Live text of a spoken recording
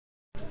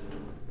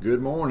Good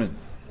morning.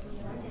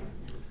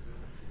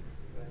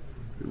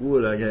 If you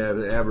would, I have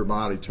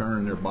everybody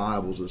turn their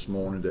Bibles this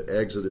morning to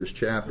Exodus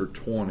chapter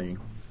 20.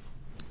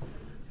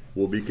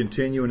 We'll be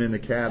continuing in the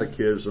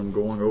Catechism,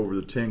 going over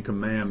the 10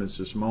 Commandments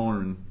this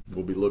morning.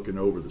 We'll be looking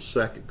over the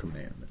second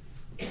commandment.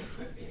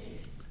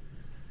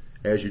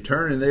 As you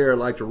turn in there, I'd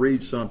like to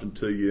read something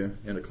to you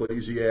in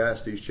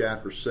Ecclesiastes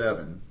chapter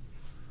 7,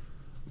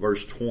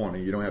 verse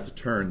 20. You don't have to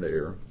turn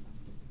there.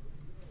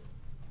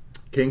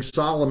 King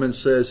Solomon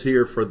says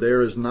here, "For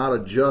there is not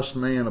a just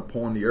man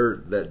upon the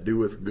earth that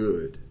doeth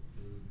good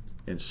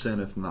and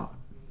sinneth not."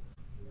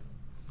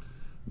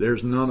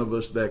 There's none of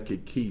us that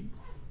could keep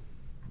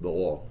the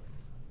law.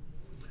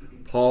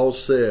 Paul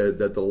said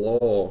that the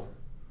law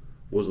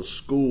was a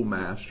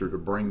schoolmaster to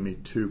bring me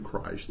to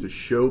Christ, to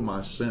show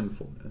my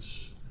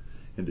sinfulness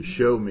and to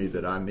show me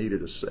that I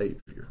needed a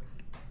Savior.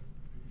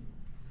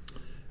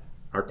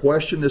 Our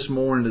question this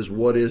morning is,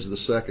 what is the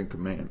second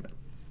commandment?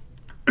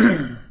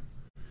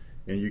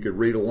 And you could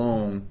read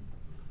along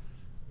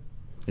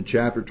in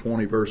chapter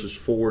 20, verses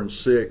 4 and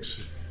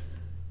 6.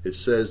 It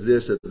says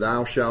this, that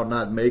thou shalt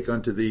not make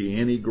unto thee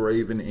any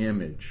graven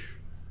image,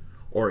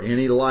 or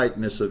any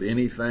likeness of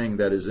anything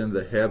that is in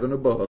the heaven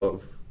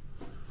above,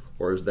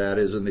 or as that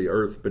is in the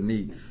earth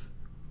beneath,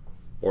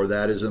 or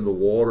that is in the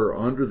water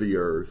under the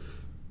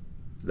earth.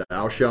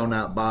 Thou shalt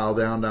not bow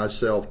down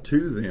thyself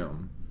to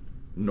them,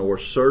 nor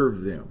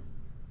serve them.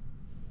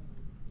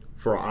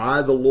 For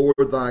I, the Lord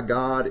thy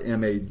God,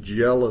 am a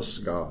jealous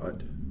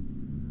God,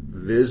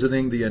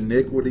 visiting the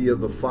iniquity of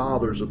the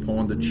fathers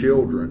upon the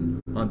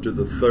children, unto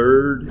the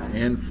third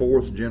and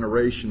fourth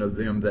generation of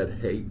them that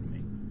hate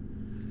me,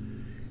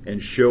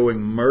 and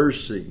showing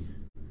mercy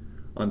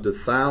unto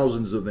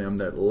thousands of them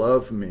that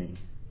love me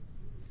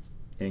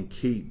and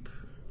keep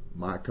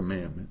my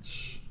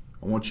commandments.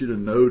 I want you to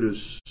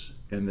notice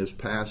in this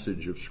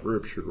passage of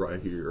Scripture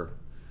right here,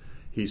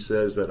 he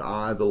says that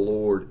I, the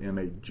Lord, am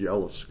a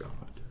jealous God.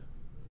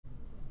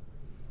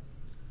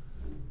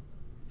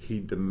 He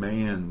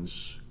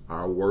demands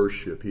our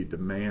worship. He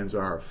demands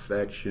our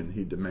affection.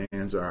 He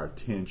demands our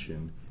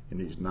attention, and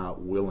he's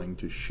not willing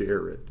to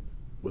share it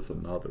with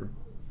another.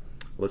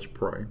 Let's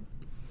pray.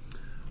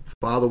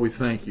 Father, we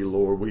thank you,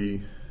 Lord.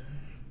 We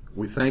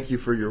thank you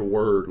for your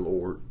word,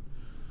 Lord.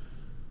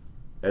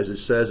 As it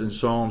says in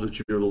Psalms, that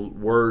your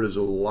word is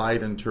a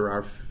lamp unto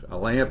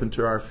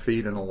our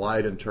feet and a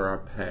light unto our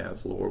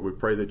path, Lord. We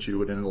pray that you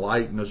would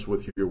enlighten us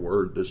with your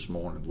word this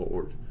morning,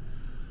 Lord.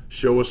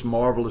 Show us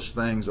marvelous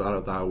things out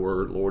of thy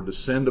word, Lord.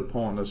 Descend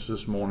upon us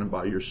this morning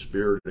by your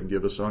Spirit and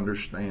give us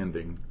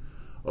understanding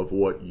of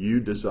what you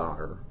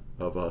desire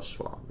of us,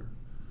 Father,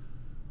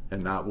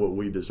 and not what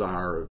we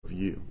desire of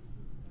you.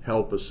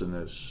 Help us in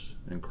this.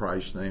 In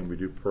Christ's name we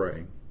do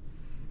pray.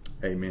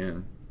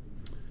 Amen.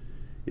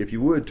 If you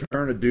would,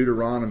 turn to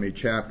Deuteronomy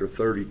chapter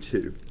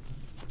 32.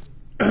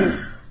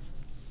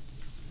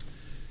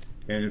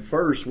 And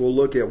first we'll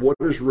look at what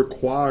is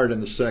required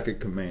in the second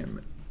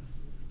commandment.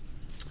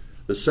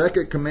 The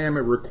second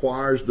commandment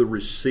requires the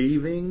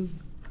receiving,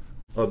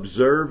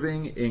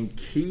 observing, and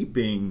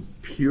keeping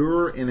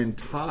pure and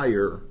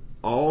entire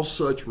all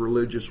such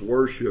religious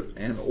worship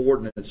and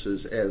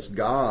ordinances as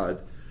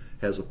God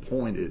has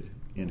appointed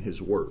in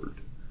his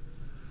word.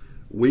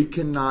 We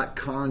cannot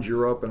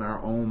conjure up in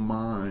our own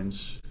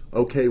minds,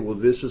 okay, well,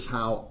 this is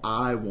how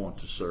I want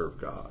to serve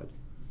God.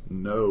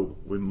 No,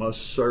 we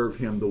must serve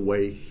him the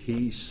way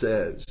he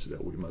says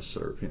that we must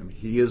serve him.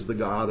 He is the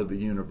God of the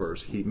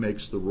universe. He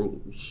makes the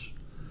rules.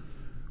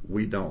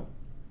 We don't.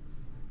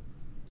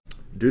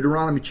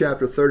 Deuteronomy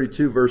chapter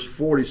 32, verse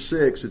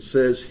 46, it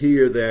says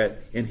here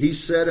that, "And he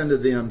said unto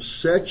them,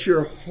 Set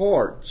your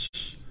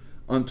hearts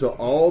unto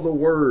all the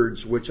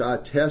words which I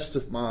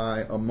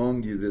testify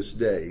among you this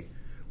day,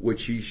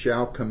 which ye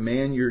shall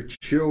command your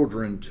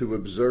children to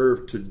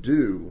observe to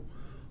do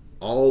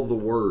all the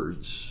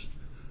words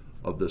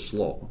of this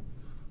law."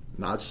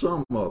 Not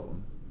some of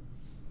them,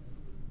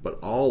 but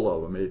all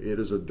of them. It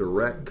is a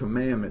direct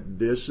commandment.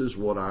 This is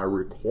what I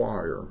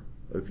require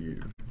of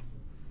you.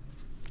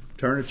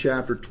 Turn to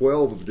chapter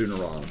 12 of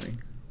Deuteronomy.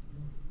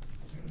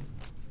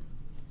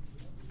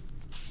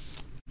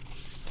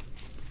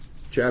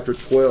 Chapter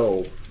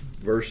 12,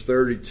 verse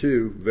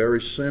 32,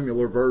 very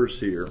similar verse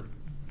here.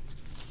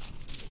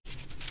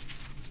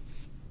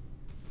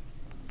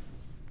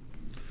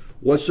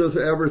 What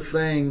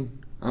things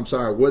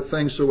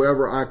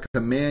soever I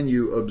command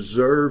you,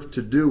 observe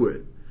to do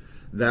it.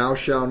 Thou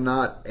shalt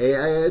not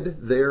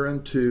add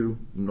thereunto,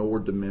 nor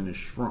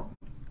diminish from.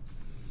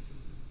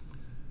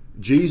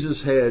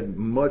 Jesus had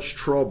much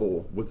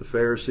trouble with the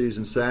Pharisees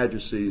and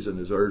Sadducees in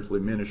his earthly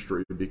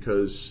ministry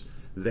because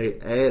they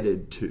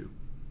added to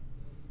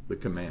the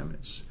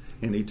commandments.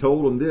 And he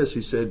told them this,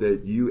 he said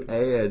that you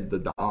add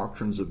the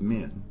doctrines of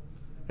men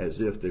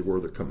as if they were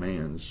the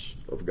commands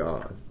of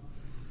God.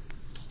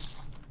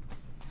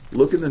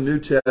 Look in the New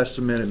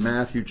Testament in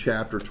Matthew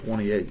chapter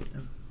 28.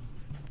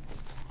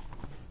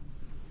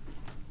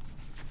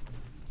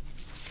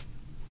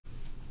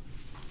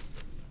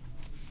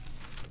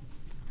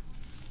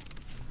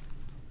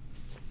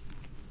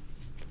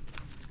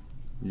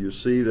 You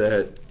see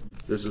that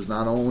this is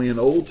not only an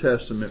Old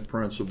Testament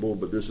principle,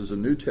 but this is a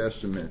New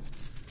Testament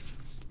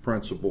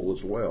principle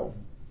as well.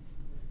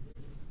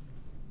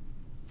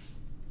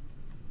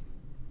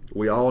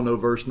 We all know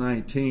verse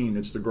 19,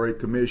 it's the Great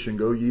Commission.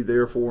 Go ye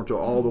therefore into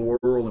all the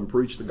world and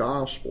preach the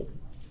gospel,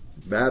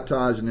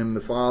 baptizing them in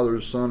the Father,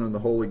 the Son, and the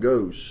Holy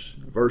Ghost.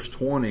 Verse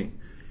 20,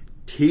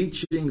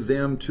 teaching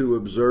them to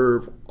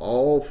observe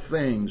all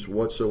things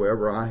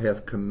whatsoever I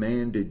have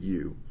commanded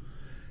you.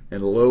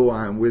 And lo,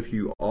 I am with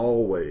you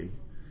always,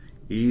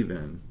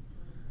 even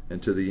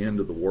unto the end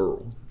of the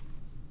world.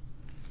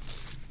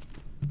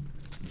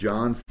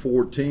 John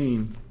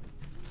 14,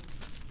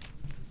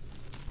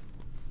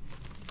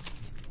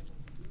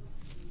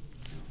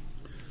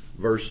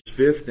 verse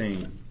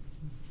 15.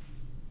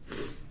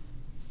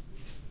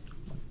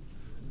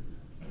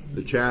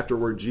 The chapter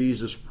where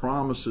Jesus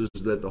promises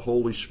that the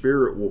Holy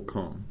Spirit will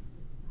come.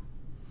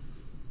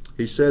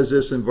 He says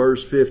this in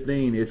verse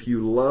 15, if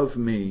you love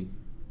me,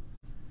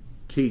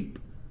 keep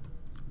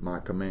my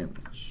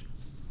commandments.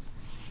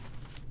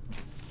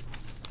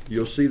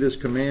 You'll see this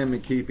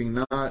commandment keeping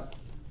not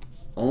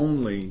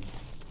only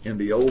in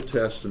the Old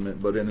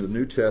Testament, but in the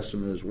New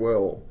Testament as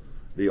well.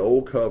 The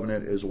Old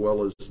Covenant as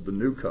well as the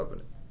New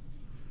Covenant.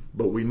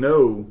 But we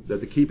know that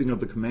the keeping of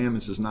the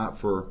commandments is not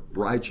for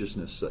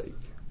righteousness' sake.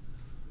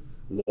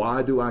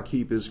 Why do I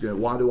keep his?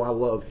 Why do I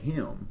love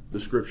him? The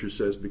scripture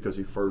says because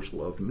he first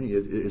loved me.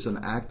 It's an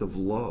act of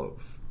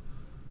love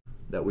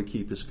that we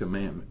keep his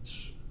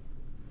commandments.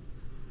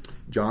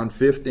 John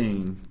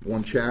 15,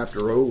 one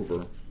chapter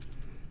over.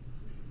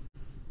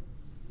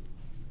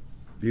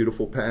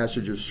 Beautiful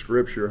passage of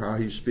scripture, how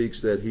he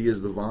speaks that he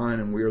is the vine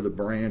and we are the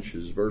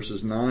branches.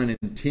 Verses 9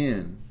 and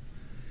 10.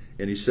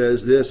 And he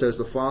says this, as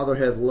the Father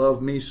hath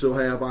loved me, so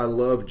have I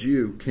loved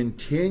you.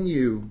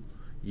 Continue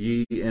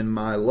ye in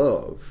my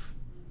love.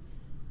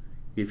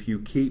 If you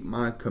keep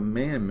my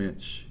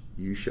commandments,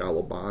 you shall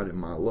abide in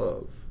my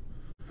love.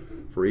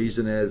 For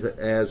even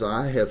as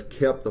I have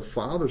kept the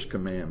Father's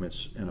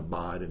commandments and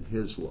abide in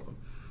his love.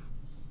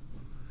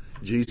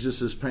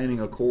 Jesus is painting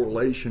a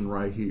correlation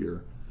right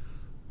here.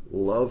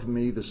 Love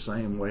me the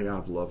same way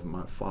I've loved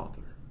my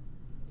Father.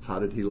 How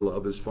did he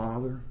love his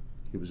Father?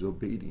 He was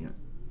obedient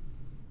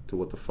to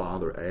what the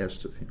Father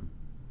asked of him.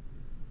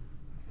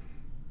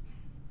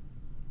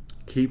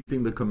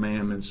 Keeping the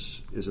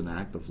commandments is an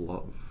act of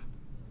love.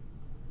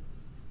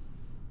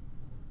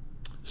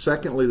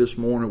 Secondly, this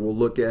morning we'll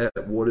look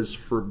at what is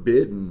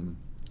forbidden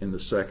in the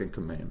second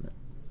commandment.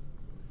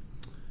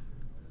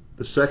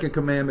 The second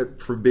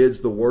commandment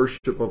forbids the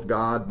worship of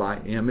God by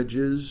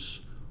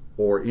images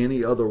or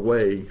any other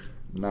way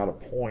not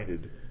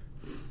appointed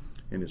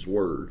in his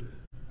word.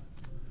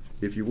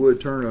 If you would,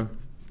 turn a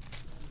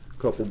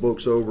couple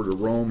books over to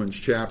Romans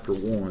chapter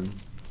 1.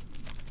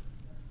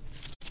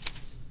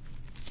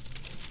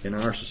 In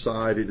our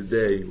society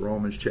today,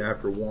 Romans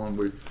chapter 1,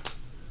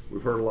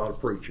 we've heard a lot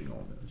of preaching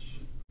on this.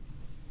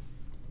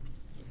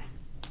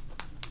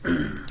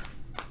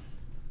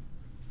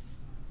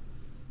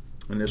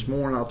 And this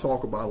morning I'll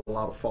talk about a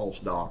lot of false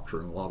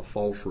doctrine, a lot of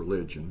false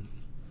religion,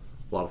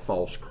 a lot of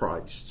false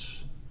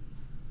Christs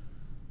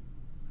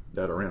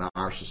that are in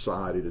our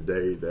society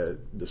today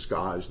that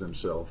disguise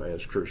themselves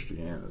as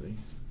Christianity,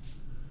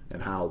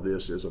 and how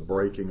this is a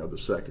breaking of the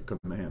second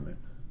commandment,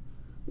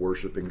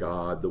 worshiping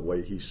God the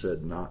way he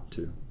said not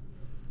to,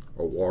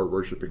 or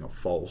worshiping a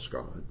false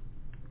God.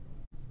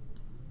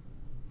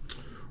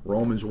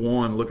 Romans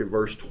 1, look at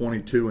verse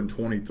 22 and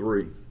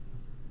 23.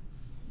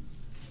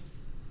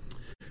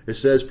 It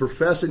says,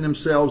 professing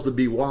themselves to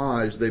be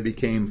wise, they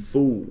became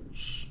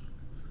fools,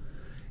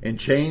 and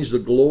changed the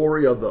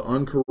glory of the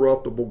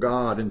uncorruptible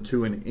God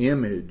into an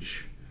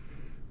image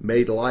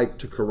made like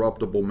to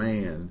corruptible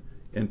man,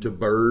 into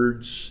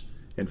birds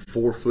and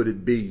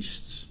four-footed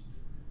beasts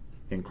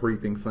and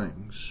creeping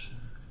things.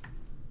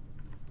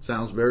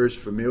 Sounds very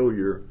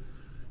familiar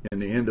in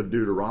the end of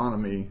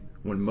Deuteronomy,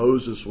 when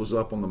Moses was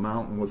up on the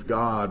mountain with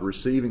God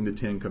receiving the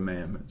Ten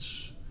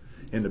Commandments.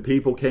 And the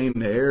people came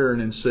to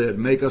Aaron and said,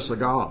 make us a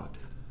god.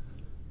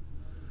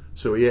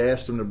 So he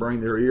asked them to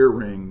bring their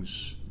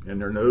earrings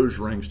and their nose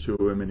rings to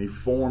him, and he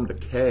formed a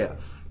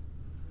calf.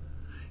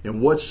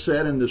 And what's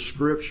said in the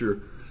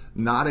scripture,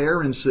 not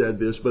Aaron said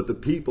this, but the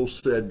people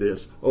said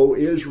this, O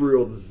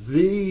Israel,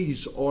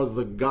 these are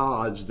the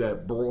gods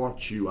that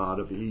brought you out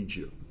of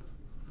Egypt.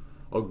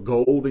 A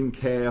golden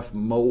calf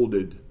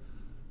molded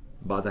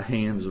by the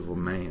hands of a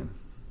man.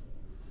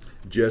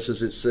 Just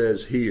as it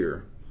says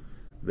here,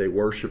 they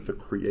worship the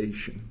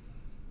creation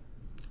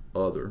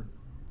other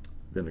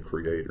than the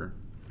Creator.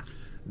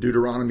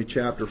 Deuteronomy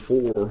chapter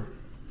 4,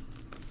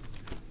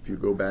 if you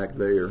go back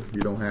there, you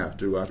don't have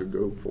to, I could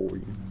go for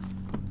you.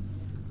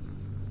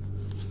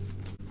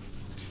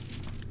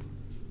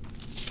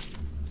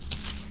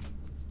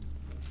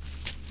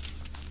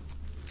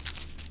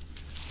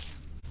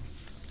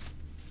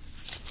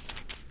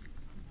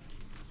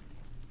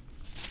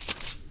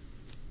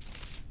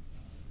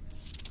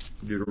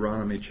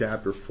 Deuteronomy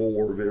chapter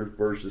 4,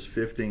 verses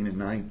 15 and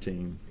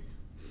 19.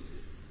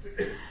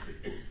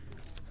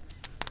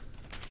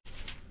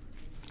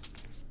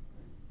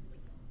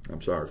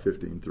 I'm sorry,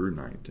 15 through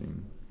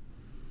 19.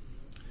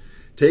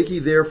 Take ye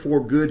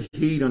therefore good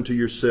heed unto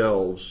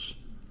yourselves,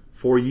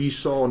 for ye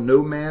saw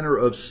no manner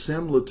of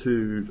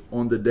similitude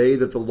on the day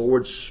that the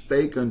Lord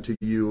spake unto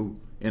you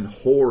in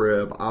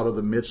Horeb out of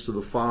the midst of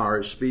the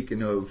fire,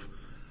 speaking of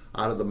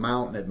out of the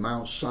mountain at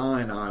Mount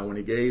Sinai when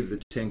he gave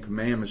the 10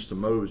 commandments to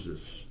Moses.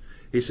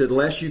 He said,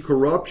 lest you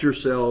corrupt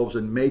yourselves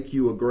and make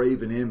you a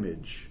graven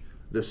image,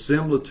 the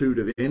similitude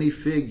of any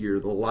figure,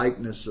 the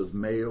likeness of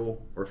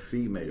male or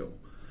female,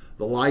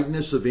 the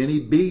likeness of any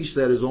beast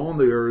that is on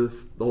the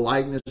earth, the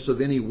likeness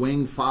of any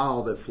winged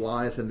fowl that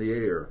flieth in the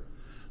air,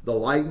 the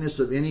likeness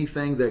of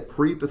anything that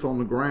creepeth on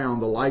the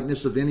ground, the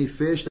likeness of any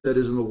fish that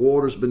is in the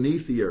waters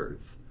beneath the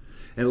earth.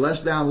 And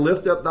lest thou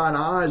lift up thine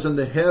eyes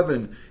unto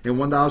heaven, and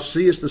when thou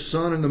seest the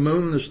sun and the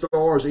moon and the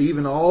stars,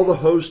 even all the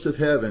host of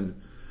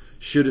heaven,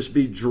 shouldest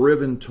be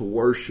driven to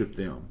worship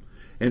them,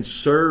 and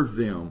serve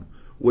them,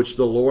 which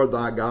the Lord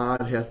thy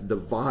God hath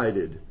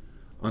divided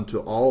unto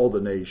all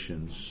the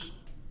nations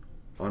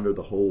under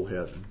the whole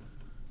heaven.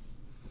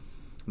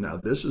 Now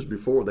this is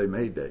before they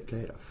made that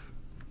calf.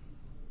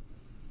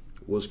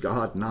 Was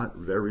God not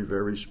very,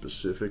 very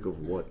specific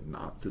of what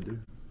not to do?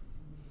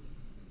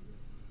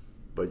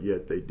 But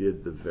yet they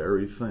did the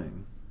very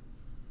thing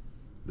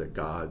that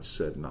God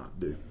said not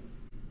do.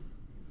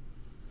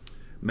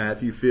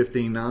 Matthew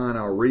 15:9,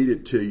 I'll read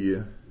it to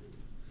you.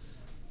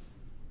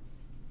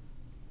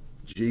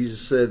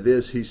 Jesus said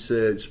this, he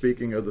said,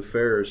 speaking of the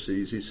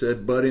Pharisees, he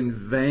said, but in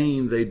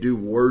vain they do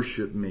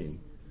worship me,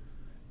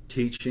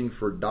 teaching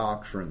for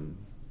doctrine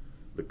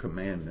the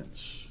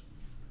commandments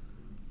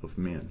of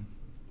men.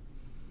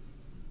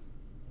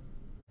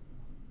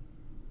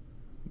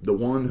 The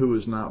one who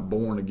is not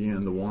born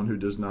again, the one who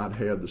does not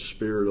have the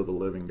Spirit of the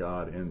living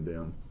God in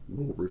them,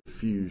 will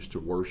refuse to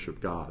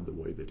worship God the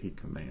way that he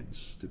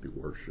commands to be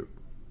worshiped.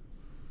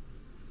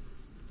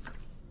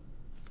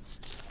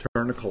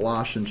 Turn to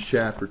Colossians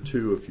chapter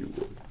 2, if you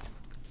would.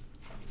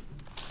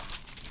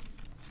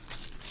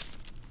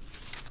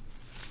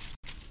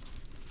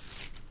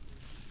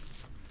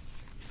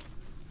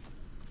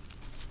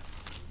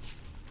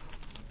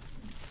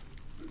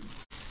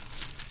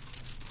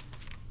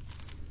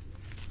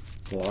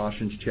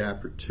 Colossians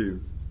chapter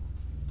 2.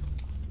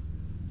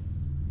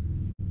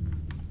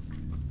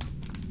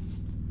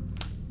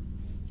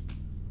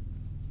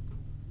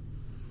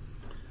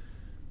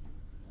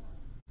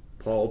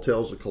 Paul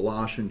tells the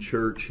Colossian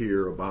church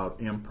here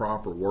about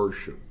improper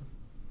worship.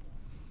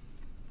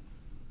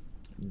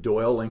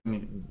 Delving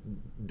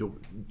into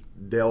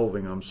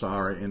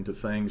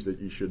things that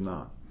you should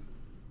not.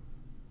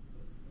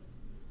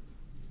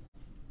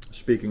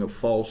 Speaking of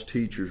false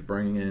teachers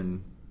bringing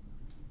in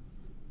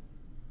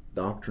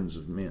doctrines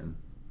of men.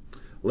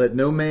 Let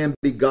no man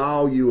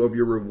beguile you of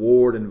your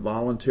reward and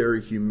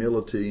voluntary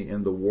humility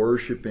in the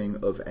worshiping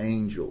of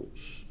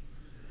angels,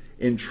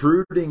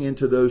 intruding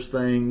into those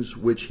things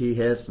which he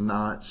hath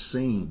not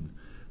seen,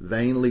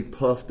 vainly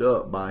puffed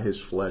up by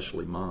his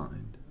fleshly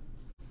mind.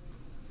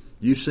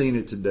 You've seen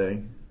it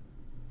today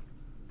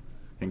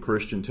in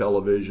Christian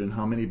television.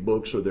 How many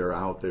books are there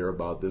out there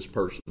about this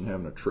person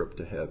having a trip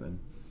to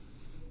heaven?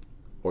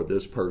 Or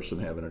this person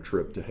having a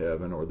trip to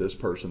heaven, or this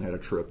person had a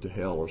trip to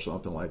hell, or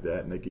something like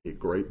that, and they get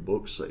great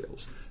book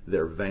sales.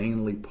 They're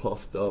vainly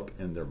puffed up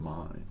in their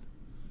mind.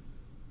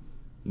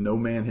 No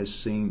man has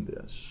seen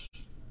this.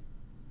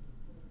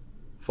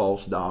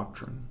 False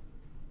doctrine,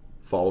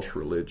 false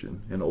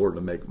religion, in order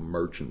to make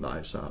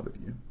merchandise out of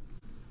you.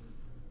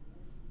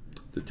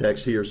 The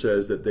text here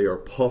says that they are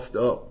puffed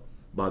up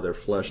by their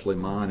fleshly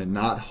mind and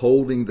not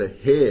holding the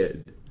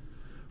head,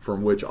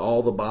 from which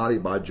all the body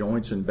by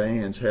joints and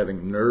bands,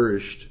 having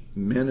nourished,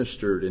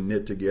 ministered, and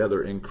knit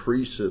together,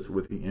 increaseth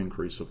with the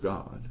increase of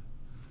God.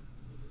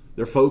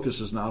 Their focus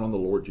is not on the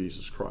Lord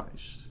Jesus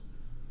Christ.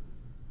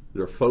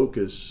 Their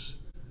focus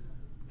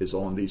is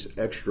on these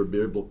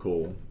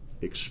extra-biblical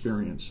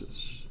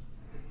experiences.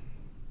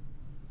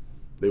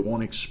 They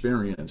want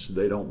experience.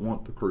 They don't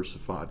want the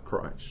crucified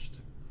Christ.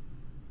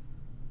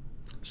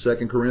 2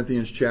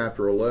 Corinthians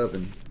chapter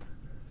 11.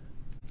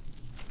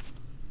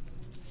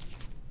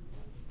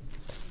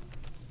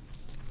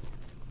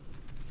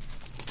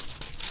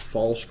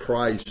 False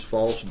Christ,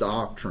 false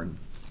doctrine.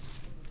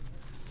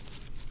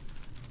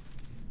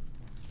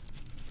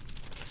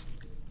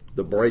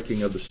 The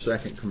breaking of the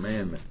second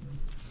commandment.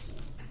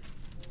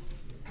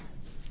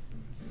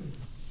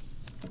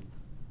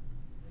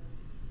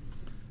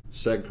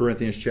 Second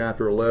Corinthians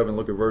chapter 11,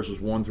 look at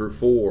verses 1 through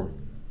 4.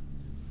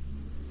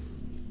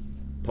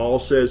 Paul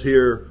says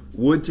here,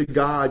 would to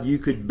God you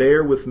could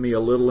bear with me a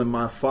little in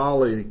my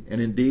folly,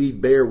 and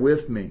indeed bear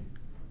with me.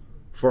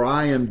 For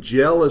I am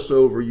jealous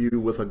over you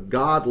with a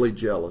godly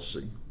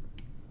jealousy.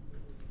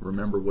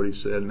 Remember what he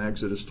said in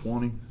Exodus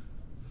 20?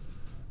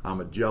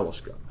 I'm a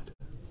jealous God,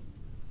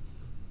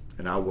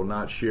 and I will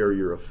not share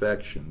your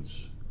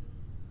affections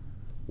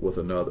with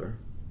another.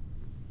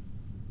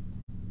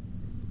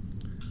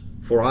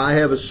 For I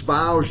have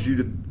espoused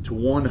you to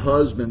one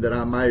husband, that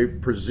I may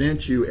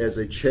present you as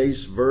a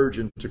chaste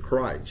virgin to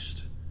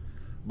Christ.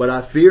 But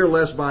I fear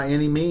lest by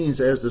any means,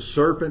 as the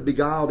serpent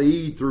beguiled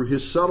Eve through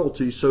his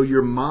subtlety, so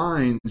your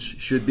minds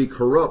should be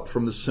corrupt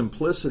from the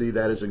simplicity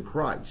that is in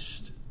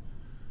Christ.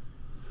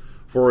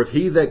 For if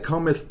he that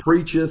cometh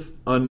preacheth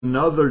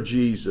another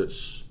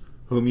Jesus,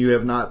 whom you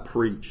have not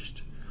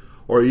preached,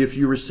 or if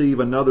you receive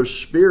another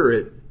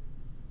spirit,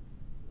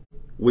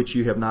 which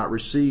you have not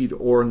received,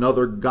 or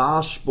another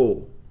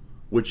gospel,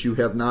 which you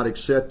have not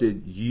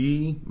accepted,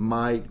 ye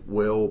might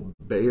well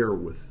bear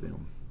with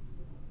them.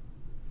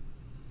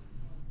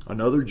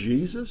 Another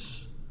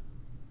Jesus?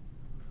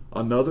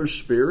 Another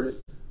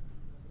spirit?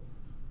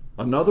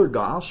 Another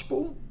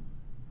gospel?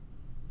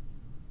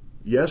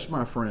 Yes,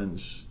 my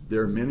friends,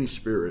 there are many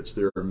spirits,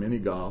 there are many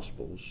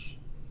gospels,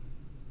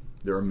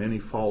 there are many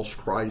false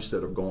Christs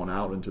that have gone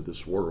out into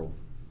this world.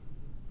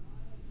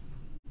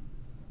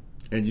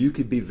 And you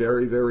could be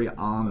very, very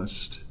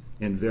honest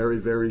and very,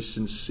 very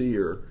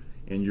sincere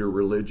in your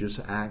religious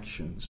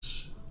actions.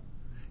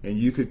 And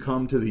you could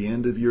come to the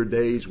end of your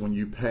days when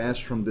you pass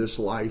from this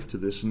life to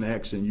this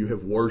next and you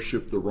have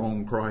worshiped the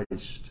wrong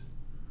Christ.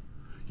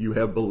 You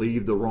have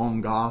believed the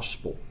wrong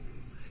gospel.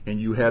 And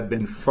you have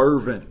been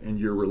fervent in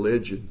your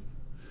religion.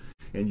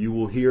 And you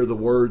will hear the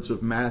words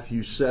of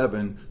Matthew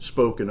 7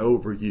 spoken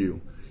over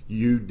you.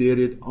 You did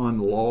it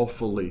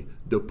unlawfully.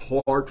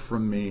 Depart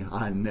from me.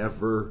 I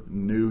never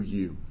knew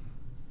you.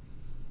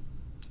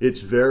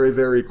 It's very,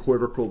 very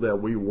critical that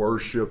we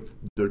worship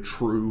the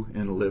true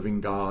and living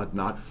God,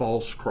 not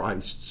false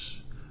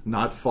Christs,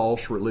 not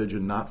false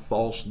religion, not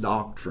false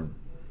doctrine.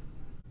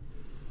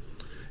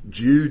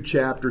 Jude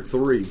chapter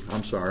 3,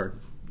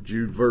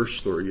 Jude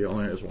verse 3, it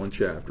only has one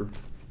chapter,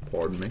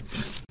 pardon me.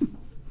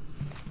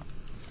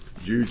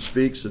 Jude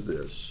speaks of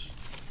this.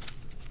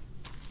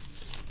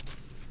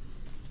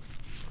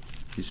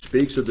 He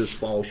speaks of this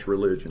false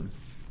religion.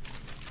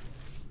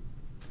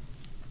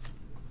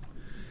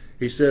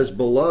 He says,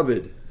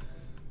 Beloved,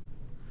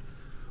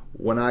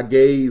 when I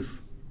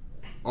gave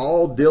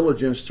all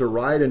diligence to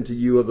write unto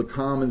you of the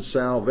common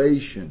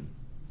salvation.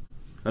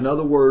 In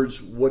other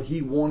words, what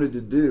he wanted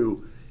to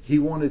do, he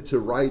wanted to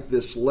write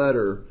this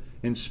letter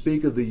and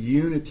speak of the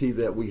unity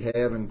that we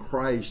have in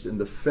Christ and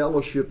the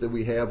fellowship that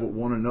we have with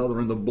one another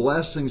and the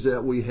blessings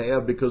that we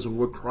have because of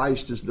what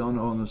Christ has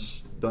done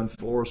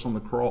for us on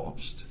the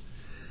cross.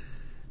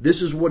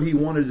 This is what he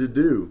wanted to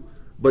do.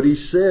 But he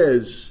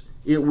says,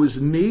 it was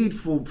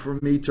needful for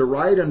me to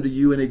write unto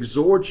you and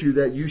exhort you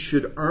that you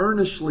should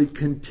earnestly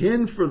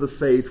contend for the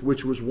faith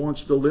which was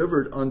once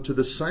delivered unto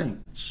the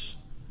saints.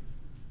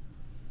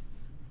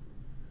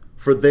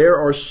 For there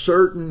are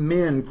certain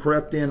men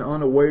crept in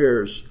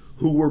unawares,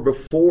 who were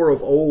before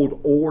of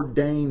old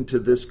ordained to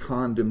this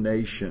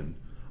condemnation.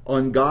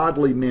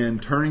 Ungodly men,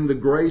 turning the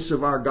grace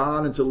of our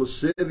God into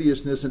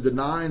lasciviousness and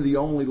denying the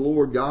only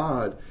Lord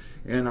God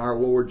and our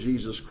Lord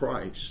Jesus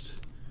Christ.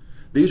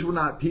 These were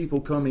not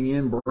people coming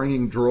in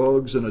bringing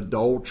drugs and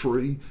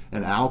adultery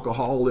and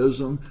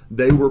alcoholism.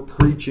 They were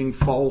preaching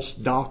false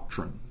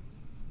doctrine,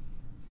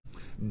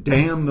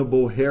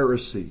 damnable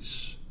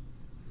heresies.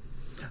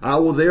 I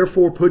will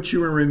therefore put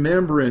you in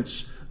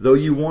remembrance, though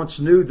you once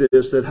knew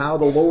this, that how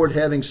the Lord,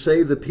 having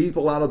saved the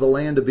people out of the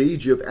land of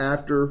Egypt,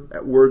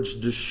 afterwards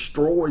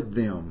destroyed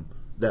them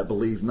that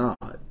believed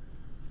not.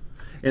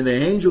 And the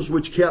angels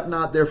which kept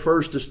not their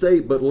first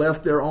estate, but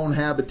left their own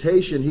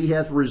habitation, he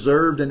hath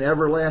reserved in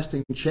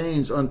everlasting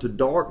chains unto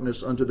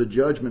darkness, unto the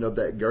judgment of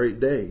that great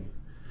day.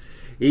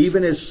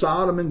 Even as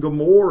Sodom and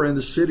Gomorrah and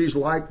the cities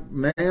like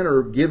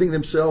manner, giving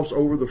themselves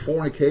over the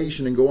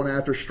fornication and going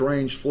after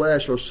strange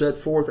flesh, are set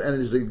forth and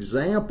as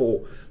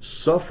example,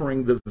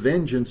 suffering the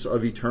vengeance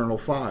of eternal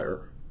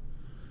fire.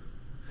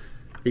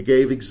 He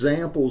gave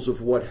examples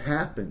of what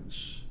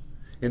happens.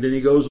 And then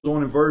he goes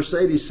on in verse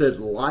 8, he said,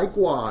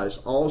 likewise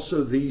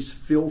also these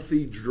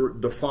filthy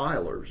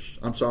dreamers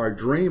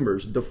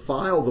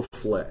defile the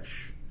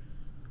flesh,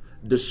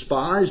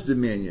 despise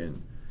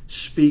dominion,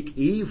 speak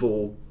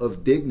evil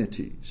of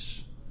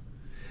dignities.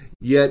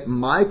 Yet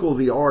Michael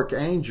the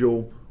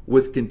archangel,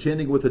 with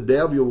contending with the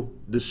devil,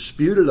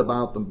 disputed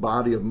about the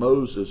body of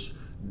Moses,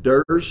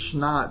 durst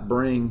not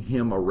bring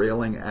him a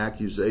railing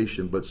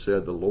accusation, but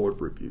said, the Lord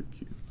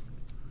rebuke you.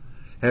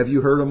 Have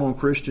you heard them on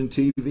Christian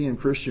TV and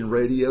Christian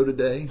radio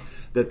today?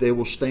 That they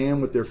will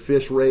stand with their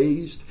fist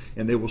raised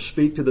and they will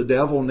speak to the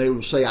devil and they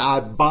will say,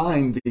 I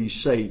bind thee,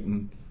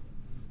 Satan,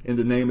 in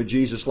the name of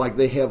Jesus, like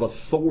they have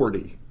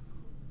authority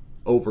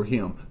over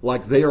him,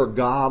 like they are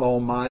God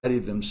Almighty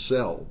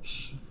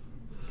themselves.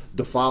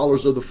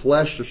 Defilers of the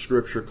flesh, the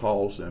Scripture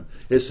calls them.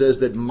 It says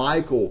that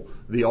Michael,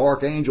 the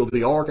archangel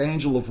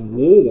of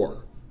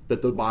war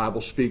that the Bible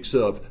speaks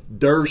of,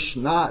 durst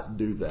not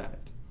do that.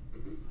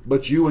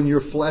 But you and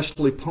your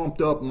fleshly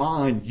pumped up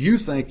mind, you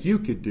think you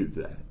could do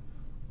that.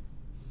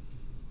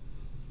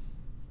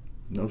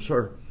 No,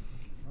 sir.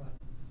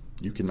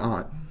 You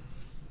cannot.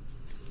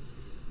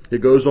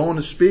 It goes on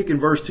to speak in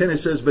verse 10. It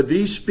says, but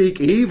these speak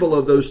evil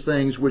of those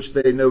things which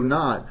they know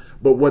not,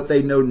 but what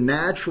they know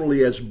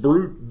naturally as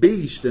brute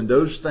beast, and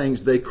those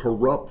things they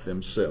corrupt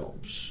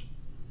themselves.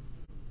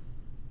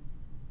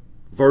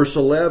 Verse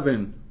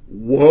 11,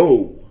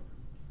 woe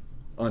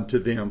unto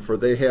them, for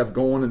they have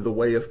gone in the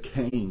way of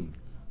Cain.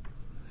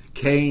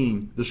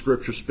 Cain, the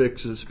scripture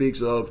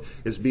speaks of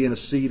as being a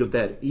seed of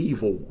that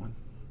evil one,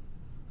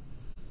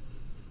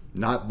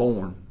 not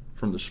born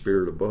from the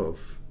Spirit above.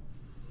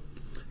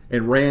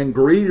 And ran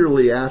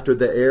greedily after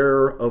the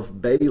error of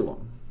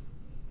Balaam.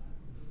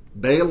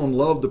 Balaam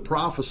loved to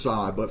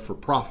prophesy, but for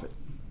profit.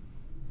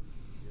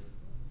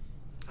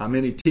 How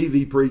many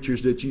TV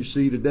preachers that you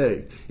see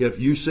today? If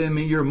you send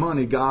me your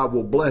money, God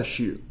will bless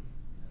you.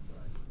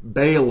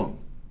 Balaam.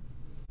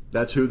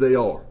 That's who they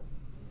are.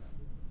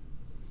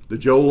 The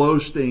Joel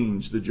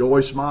Osteens, the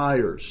Joyce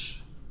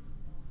Meyers,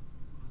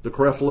 the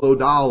Creflo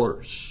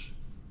Dollars.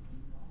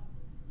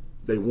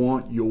 They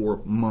want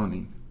your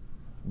money.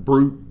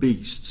 Brute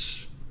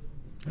beasts.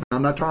 And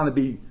I'm not trying to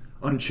be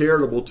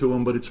uncharitable to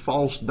them, but it's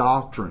false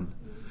doctrine.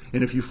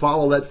 And if you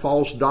follow that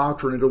false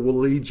doctrine, it will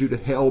lead you to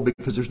hell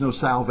because there's no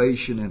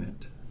salvation in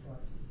it.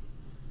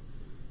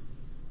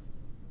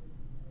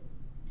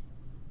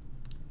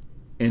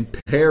 And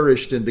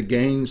perished in the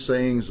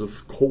gainsayings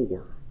of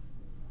Kor.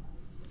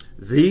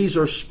 These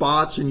are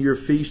spots in your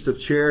feast of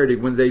charity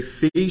when they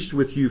feast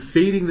with you,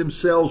 feeding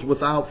themselves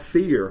without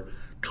fear.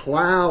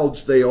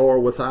 Clouds they are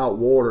without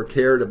water,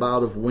 carried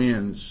about of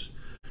winds.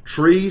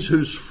 Trees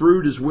whose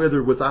fruit is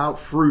withered, without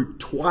fruit,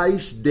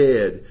 twice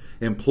dead,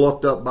 and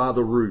plucked up by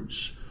the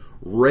roots.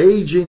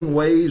 Raging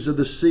waves of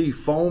the sea,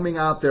 foaming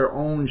out their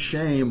own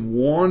shame,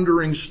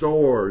 wandering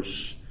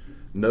stars.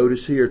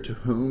 Notice here, to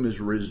whom is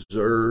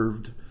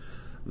reserved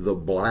the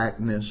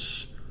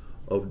blackness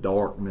of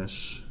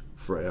darkness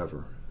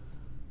forever.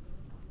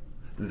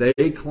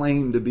 They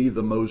claim to be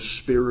the most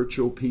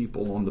spiritual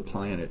people on the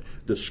planet.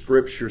 The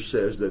scripture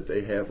says that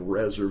they have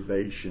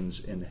reservations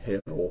in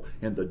hell,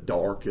 in the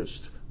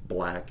darkest,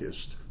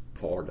 blackest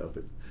part of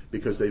it,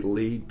 because they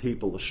lead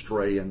people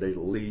astray, and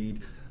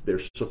they're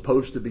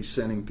supposed to be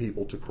sending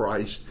people to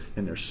Christ,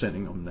 and they're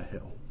sending them to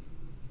hell.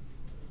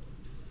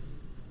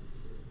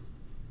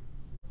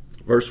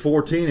 Verse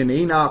 14, and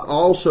Enoch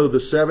also, the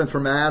seventh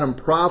from Adam,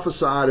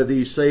 prophesied of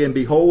these, saying,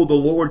 Behold, the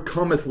Lord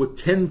cometh with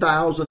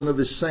 10,000 of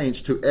his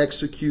saints to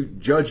execute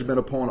judgment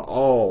upon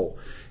all,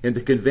 and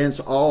to convince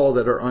all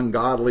that are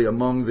ungodly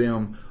among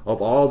them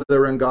of all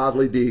their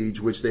ungodly deeds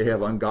which they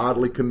have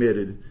ungodly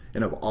committed,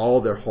 and of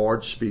all their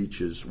hard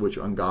speeches which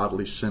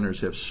ungodly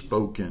sinners have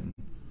spoken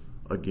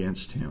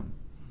against him.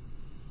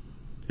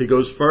 He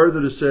goes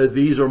further to say,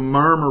 These are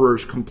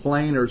murmurers,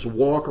 complainers,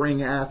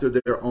 walking after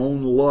their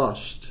own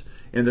lust,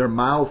 in their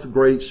mouth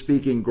great,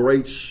 speaking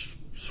great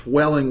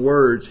swelling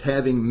words,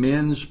 having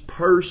men's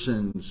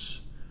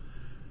persons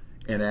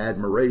in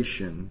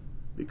admiration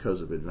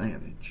because of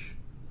advantage.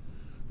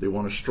 They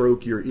want to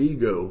stroke your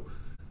ego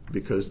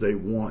because they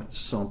want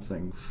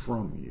something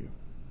from you.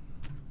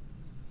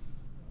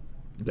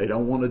 They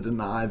don't want to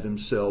deny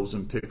themselves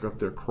and pick up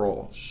their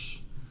cross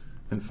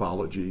and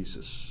follow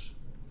Jesus.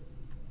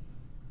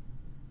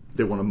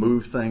 They want to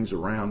move things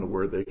around to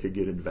where they could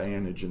get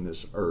advantage in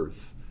this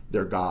earth.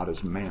 Their God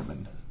is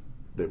mammon.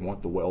 They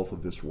want the wealth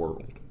of this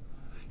world.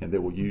 And they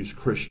will use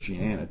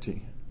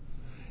Christianity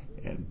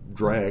and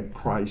drag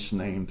Christ's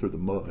name through the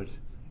mud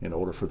in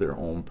order for their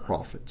own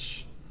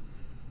profits.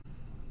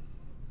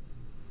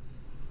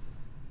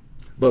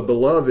 But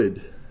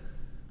beloved,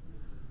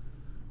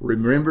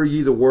 remember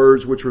ye the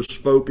words which were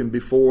spoken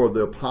before of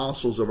the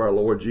apostles of our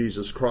Lord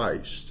Jesus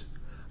Christ,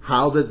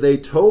 how that they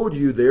told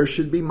you there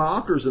should be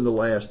mockers in the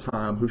last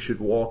time who should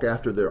walk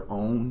after their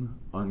own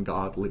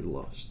ungodly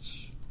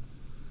lusts.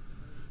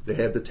 They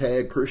have the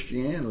tag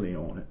Christianity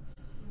on it,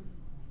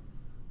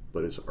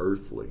 but it's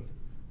earthly,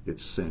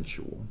 it's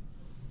sensual,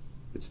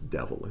 it's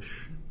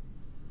devilish.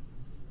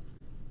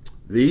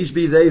 These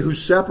be they who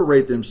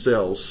separate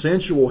themselves,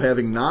 sensual,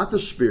 having not the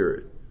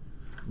Spirit.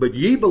 But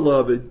ye,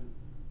 beloved,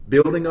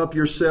 building up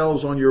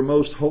yourselves on your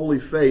most holy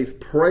faith,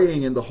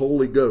 praying in the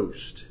Holy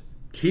Ghost,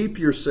 keep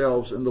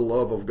yourselves in the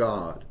love of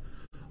God,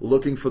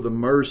 looking for the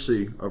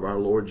mercy of our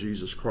Lord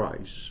Jesus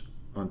Christ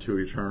unto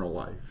eternal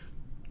life.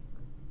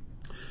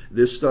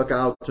 This stuck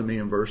out to me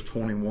in verse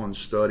 21,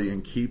 study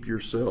and keep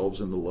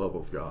yourselves in the love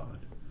of God.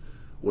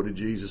 What did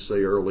Jesus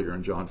say earlier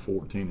in John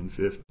 14 and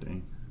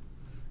 15?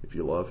 If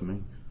you love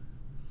me,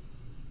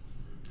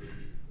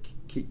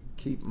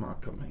 keep my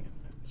commandments.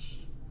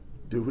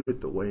 Do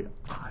it the way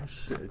I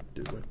said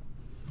do it,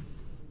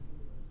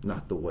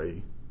 not the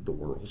way the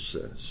world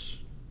says.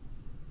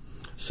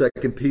 2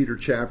 Peter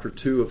chapter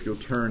 2, if you'll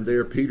turn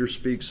there, Peter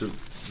speaks of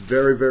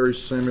very, very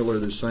similar,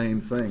 the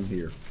same thing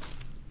here.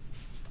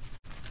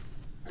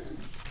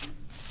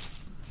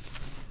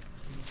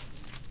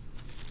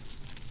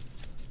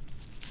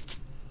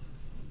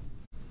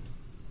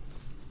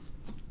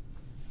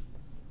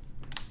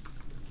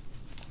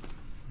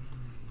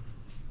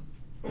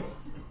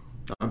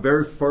 I'm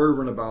very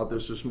fervent about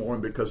this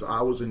morning because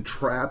I was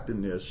entrapped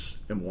in this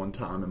in one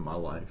time in my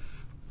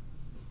life.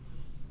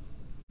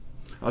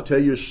 I'll tell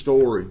you a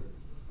story.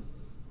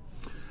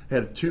 I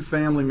had two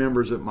family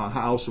members at my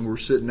house, and we were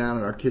sitting down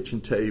at our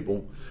kitchen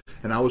table,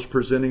 and I was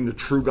presenting the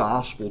true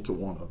gospel to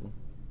one of them.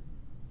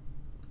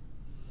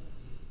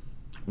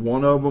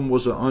 One of them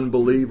was an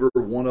unbeliever.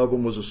 One of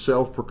them was a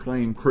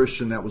self-proclaimed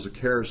Christian that was a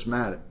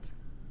charismatic.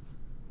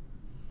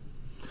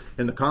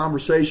 And the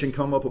conversation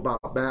come up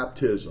about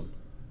baptism.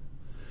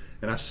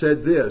 And I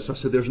said this. I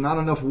said, there's not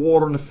enough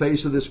water on the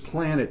face of this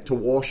planet to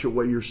wash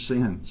away your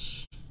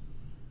sins.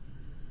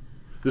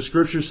 The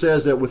Scripture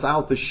says that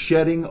without the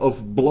shedding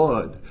of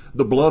blood,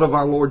 the blood of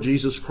our Lord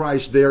Jesus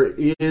Christ, there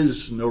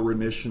is no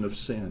remission of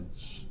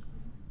sins.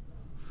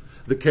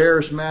 The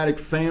charismatic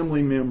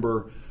family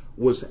member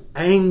was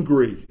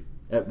angry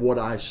at what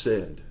I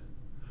said,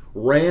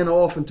 ran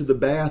off into the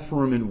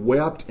bathroom and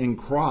wept and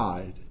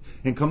cried.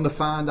 And come to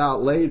find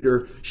out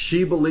later,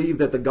 she believed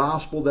that the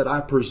gospel that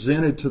I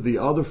presented to the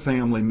other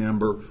family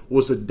member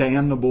was a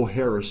damnable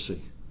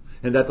heresy.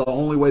 And that the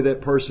only way that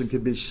person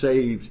could be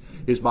saved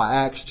is by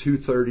Acts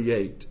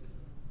 2:38,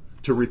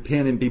 to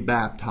repent and be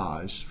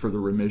baptized for the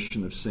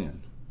remission of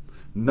sin.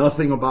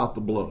 Nothing about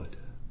the blood.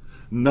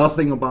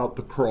 Nothing about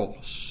the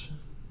cross.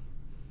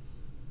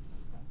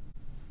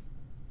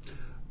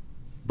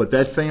 But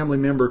that family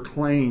member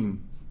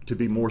claimed to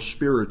be more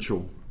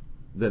spiritual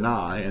than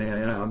I.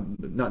 And I'm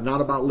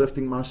not about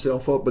lifting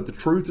myself up, but the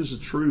truth is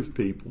the truth,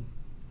 people.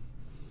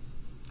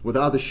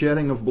 Without the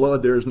shedding of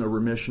blood, there is no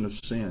remission of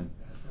sin.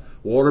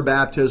 Water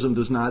baptism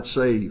does not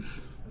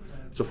save.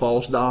 It's a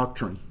false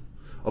doctrine.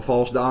 A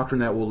false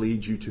doctrine that will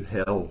lead you to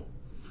hell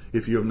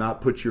if you have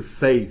not put your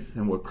faith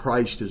in what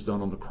Christ has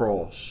done on the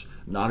cross.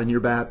 Not in your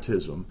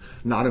baptism.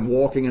 Not in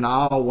walking an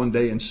aisle one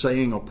day and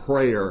saying a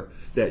prayer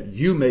that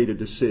you made a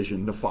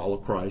decision to follow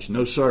Christ.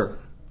 No, sir.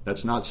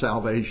 That's not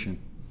salvation.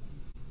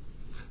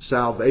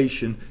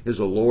 Salvation is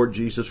the Lord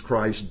Jesus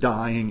Christ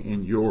dying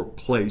in your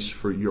place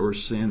for your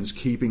sins,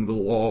 keeping the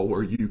law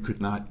where you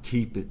could not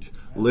keep it,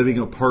 living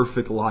a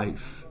perfect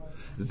life.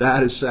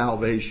 That is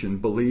salvation,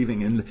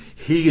 believing in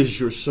He is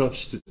your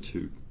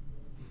substitute.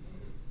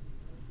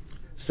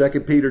 2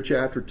 Peter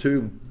chapter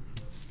 2.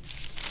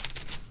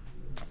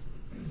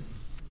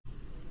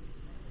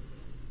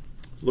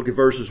 Look at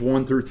verses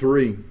 1 through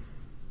 3.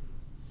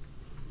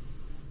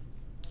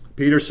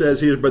 Peter says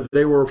here, but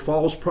there were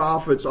false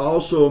prophets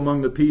also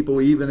among the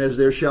people, even as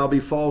there shall be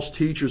false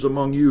teachers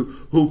among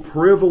you, who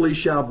privily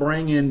shall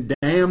bring in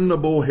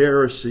damnable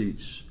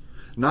heresies.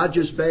 Not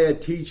just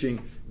bad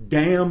teaching,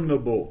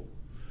 damnable.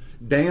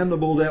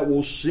 Damnable that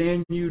will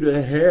send you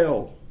to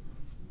hell.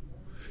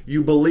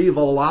 You believe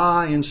a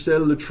lie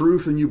instead of the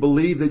truth, and you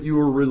believe that you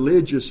are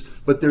religious,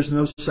 but there's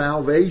no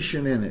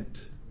salvation in it.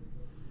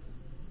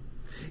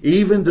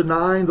 Even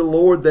denying the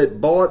Lord that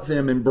bought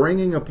them and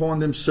bringing upon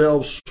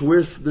themselves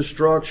swift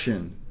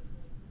destruction.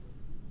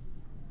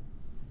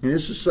 And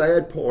this is the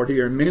sad part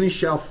here. And many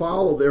shall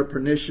follow their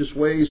pernicious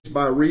ways,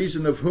 by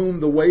reason of whom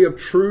the way of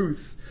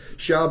truth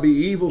shall be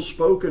evil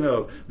spoken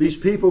of. These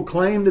people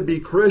claim to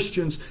be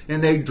Christians,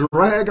 and they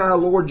drag our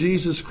Lord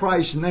Jesus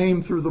Christ's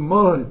name through the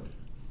mud.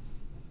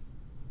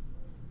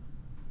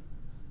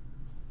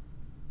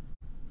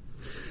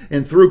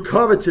 And through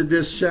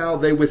covetousness shall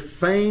they with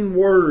vain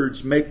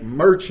words make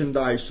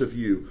merchandise of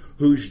you,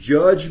 whose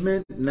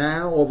judgment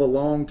now of a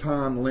long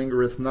time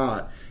lingereth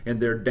not,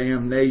 and their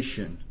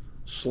damnation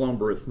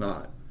slumbereth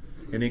not.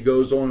 And he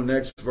goes on in the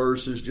next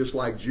verses, just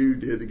like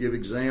Jude did, to give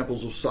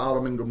examples of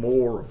Sodom and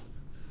Gomorrah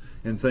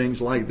and things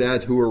like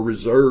that, who are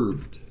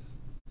reserved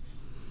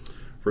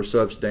for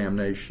such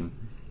damnation.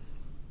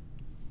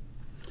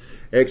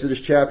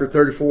 Exodus chapter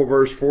 34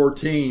 verse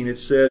 14, it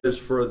says,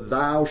 for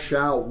thou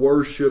shalt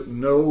worship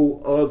no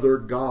other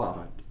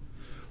God,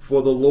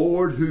 for the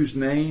Lord whose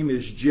name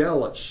is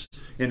jealous.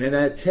 And in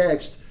that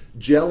text,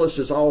 jealous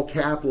is all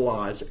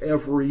capitalized,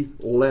 every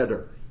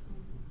letter.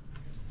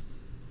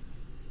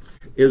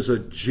 Is a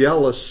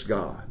jealous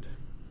God.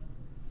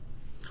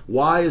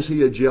 Why is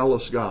He a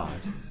jealous God?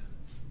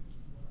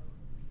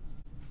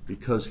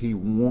 Because He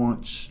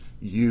wants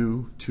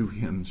you to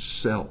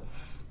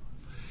Himself.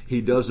 He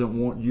doesn't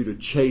want you to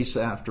chase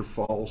after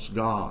false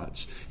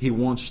gods. He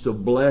wants to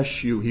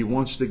bless you. He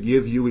wants to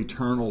give you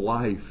eternal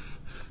life.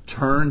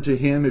 Turn to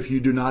Him if you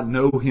do not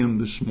know Him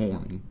this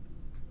morning.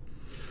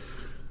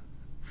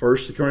 1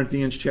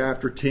 Corinthians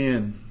chapter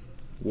 10.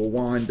 We'll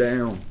wind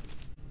down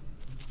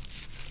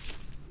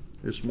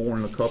this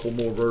morning, a couple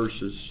more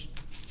verses.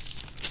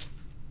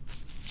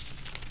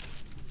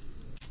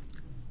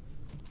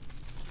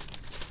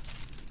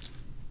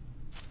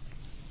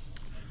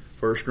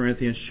 1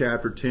 Corinthians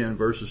chapter 10,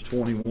 verses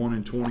 21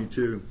 and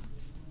 22.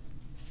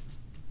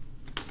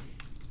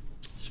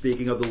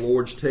 Speaking of the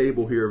Lord's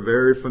table here, a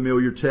very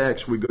familiar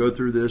text. We go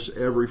through this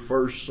every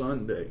first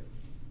Sunday.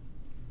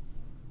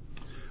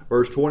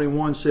 Verse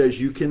 21 says,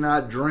 you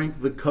cannot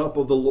drink the cup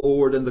of the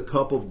Lord and the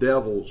cup of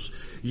devils.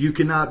 You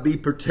cannot be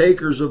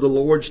partakers of the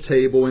Lord's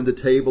table and the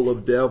table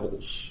of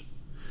devils.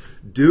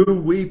 Do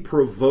we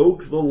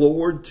provoke the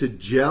Lord to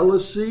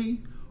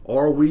jealousy?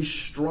 Or are we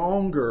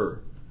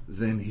stronger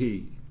than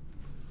He?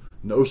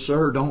 No,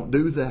 sir, don't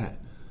do that.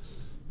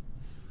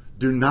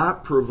 Do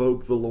not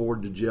provoke the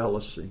Lord to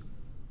jealousy.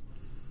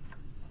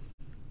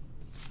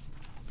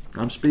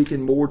 I'm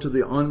speaking more to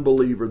the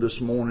unbeliever this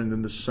morning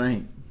than the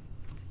saint.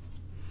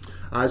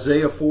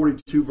 Isaiah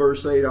 42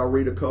 verse 8, I'll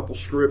read a couple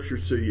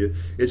scriptures to you.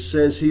 It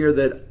says here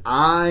that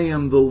I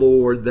am the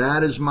Lord,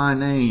 that is my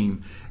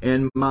name,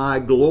 and my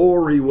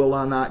glory will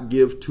I not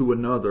give to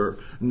another,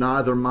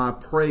 neither my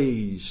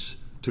praise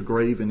to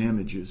graven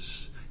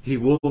images. He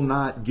will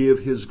not give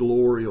His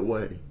glory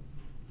away.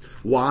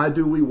 Why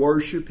do we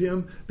worship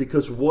Him?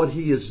 Because what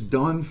He has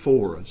done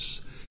for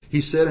us. He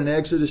said in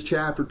Exodus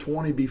chapter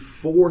 20,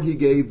 before He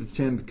gave the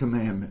 10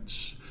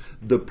 commandments,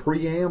 the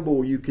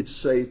preamble, you could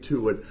say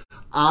to it,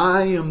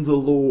 I am the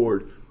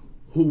Lord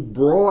who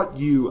brought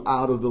you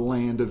out of the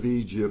land of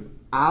Egypt,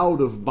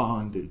 out of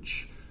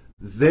bondage.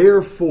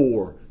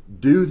 Therefore,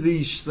 do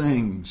these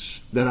things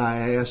that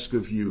I ask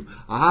of you.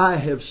 I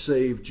have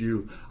saved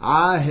you.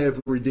 I have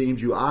redeemed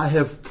you. I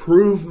have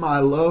proved my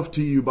love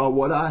to you by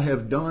what I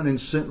have done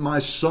and sent my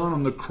Son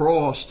on the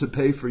cross to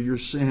pay for your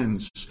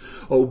sins.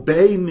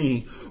 Obey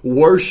me,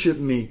 worship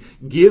me,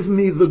 give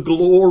me the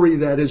glory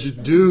that is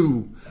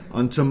due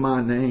unto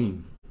my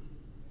name.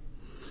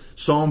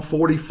 Psalm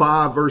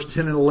 45 verse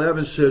 10 and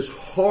 11 says,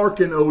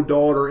 Hearken, O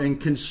daughter,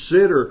 and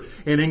consider,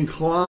 and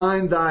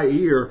incline thy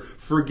ear.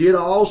 Forget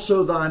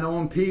also thine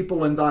own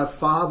people and thy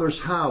father's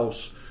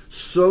house.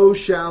 So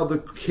shall the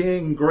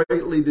king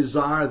greatly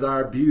desire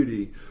thy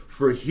beauty,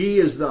 for he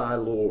is thy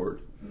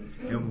Lord,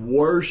 and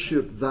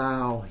worship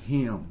thou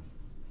him.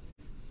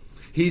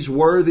 He's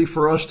worthy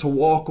for us to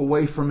walk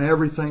away from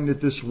everything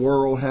that this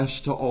world has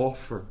to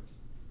offer.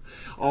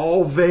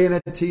 All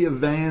vanity of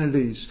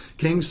vanities.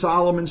 King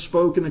Solomon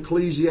spoke in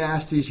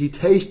Ecclesiastes. He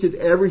tasted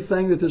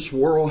everything that this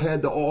world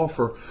had to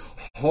offer.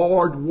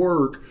 Hard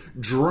work,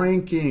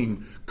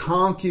 drinking,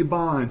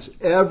 concubines,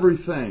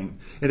 everything.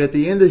 And at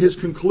the end of his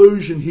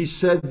conclusion, he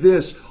said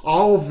this,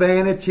 all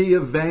vanity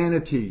of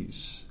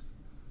vanities.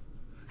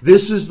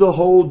 This is the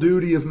whole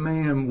duty of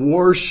man.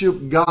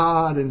 Worship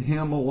God and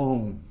Him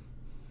alone.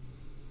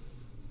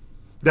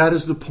 That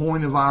is the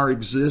point of our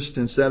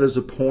existence. That is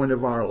the point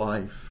of our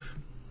life.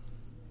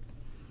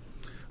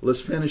 Let's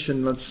finish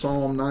in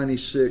Psalm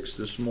 96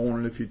 this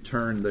morning, if you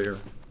turn there.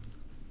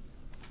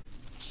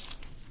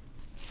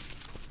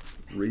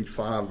 Read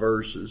 5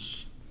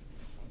 verses.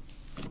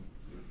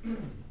 And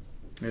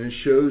it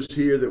shows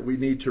here that we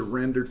need to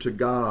render to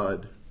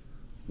God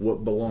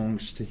what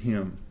belongs to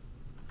Him.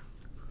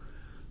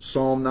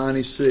 Psalm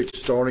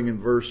 96, starting in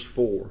verse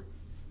 4.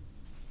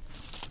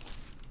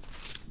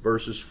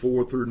 Verses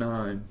 4 through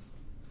 9.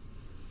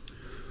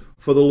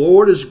 For the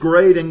Lord is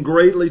great and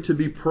greatly to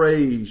be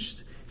praised.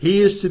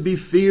 He is to be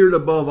feared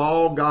above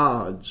all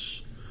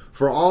gods.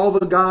 For all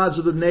the gods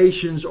of the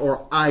nations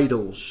are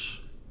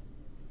idols.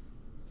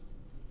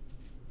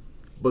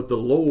 But the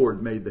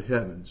Lord made the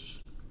heavens.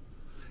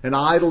 An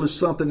idol is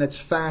something that's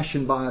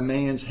fashioned by a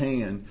man's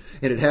hand.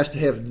 And it has to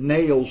have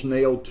nails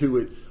nailed to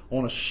it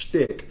on a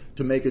stick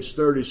to make it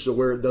sturdy so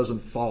where it doesn't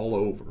fall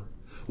over.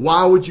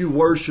 Why would you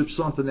worship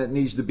something that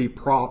needs to be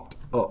propped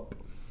up?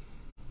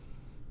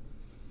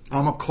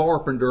 I'm a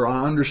carpenter.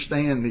 I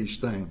understand these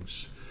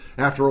things.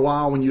 After a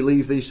while, when you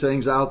leave these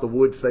things out, the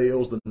wood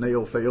fails, the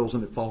nail fails,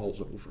 and it falls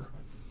over.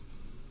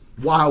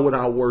 Why would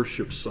I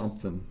worship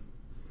something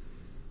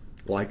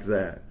like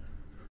that?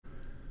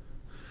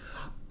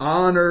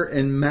 Honor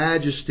and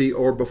majesty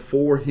are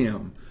before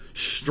Him.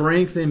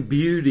 Strength and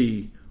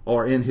beauty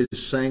are in His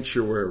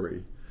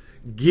sanctuary.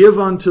 Give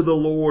unto the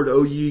Lord,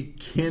 O ye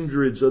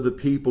kindreds of the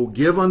people.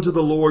 Give unto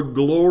the Lord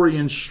glory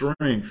and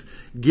strength.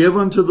 Give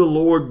unto the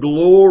Lord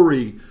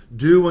glory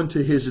due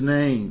unto His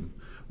name.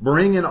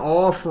 Bring an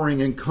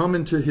offering and come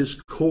into His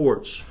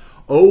courts.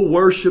 O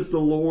worship the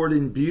Lord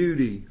in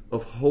beauty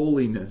of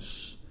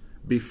holiness.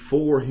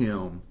 Before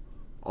Him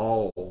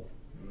all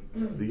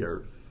the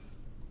earth.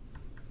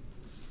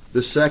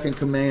 The second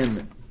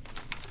commandment.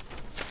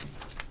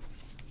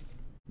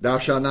 Thou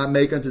shalt not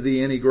make unto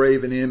thee any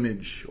graven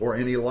image or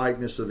any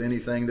likeness of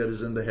anything that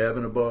is in the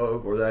heaven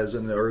above, or that is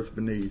in the earth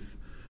beneath,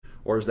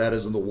 or as that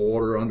is in the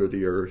water under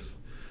the earth.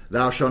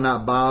 Thou shalt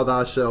not bow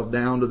thyself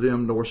down to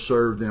them nor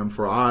serve them,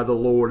 for I, the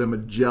Lord, am a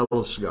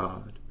jealous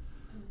God,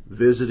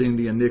 visiting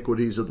the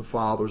iniquities of the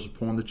fathers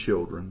upon the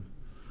children,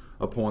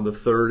 upon the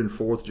third and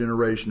fourth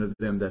generation of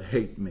them that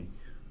hate me,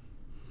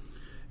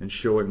 and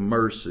showing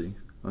mercy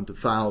unto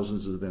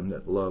thousands of them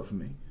that love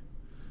me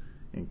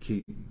and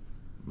keep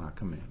my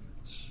commandments.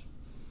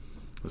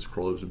 Let's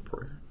close in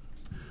prayer.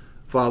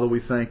 Father,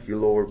 we thank you,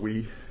 Lord.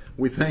 We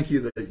thank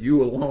you that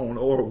you alone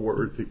are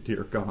worthy,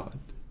 dear God.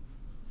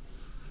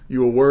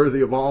 You are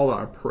worthy of all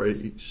our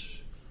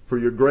praise for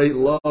your great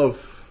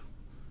love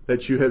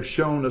that you have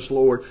shown us,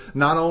 Lord.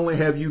 Not only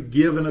have you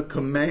given a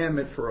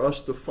commandment for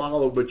us to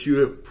follow, but you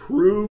have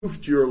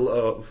proved your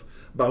love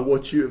by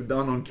what you have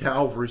done on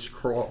Calvary's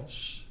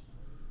cross.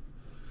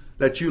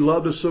 That you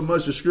loved us so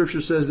much, the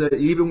Scripture says that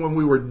even when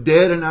we were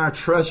dead in our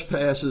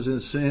trespasses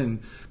and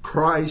sin,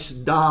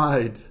 Christ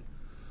died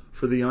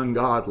for the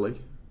ungodly.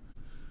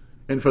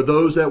 And for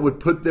those that would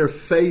put their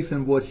faith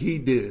in what He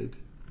did,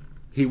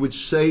 He would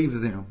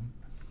save them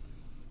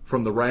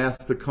from the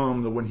wrath to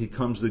come when He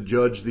comes to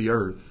judge the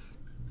earth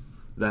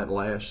that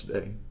last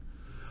day.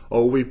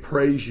 Oh, we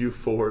praise you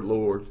for it,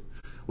 Lord.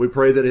 We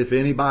pray that if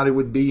anybody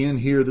would be in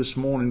here this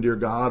morning, dear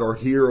God, or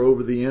hear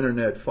over the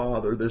internet,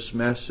 Father, this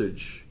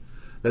message,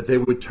 that they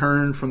would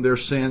turn from their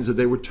sins, that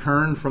they would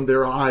turn from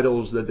their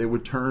idols, that they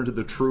would turn to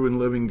the true and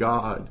living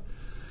God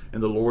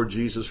and the Lord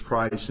Jesus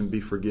Christ and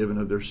be forgiven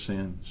of their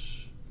sins.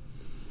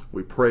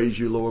 We praise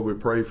you, Lord. We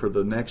pray for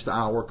the next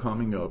hour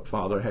coming up.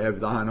 Father, have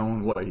thine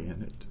own way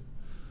in it.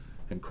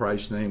 In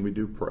Christ's name we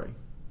do pray.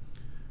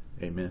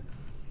 Amen.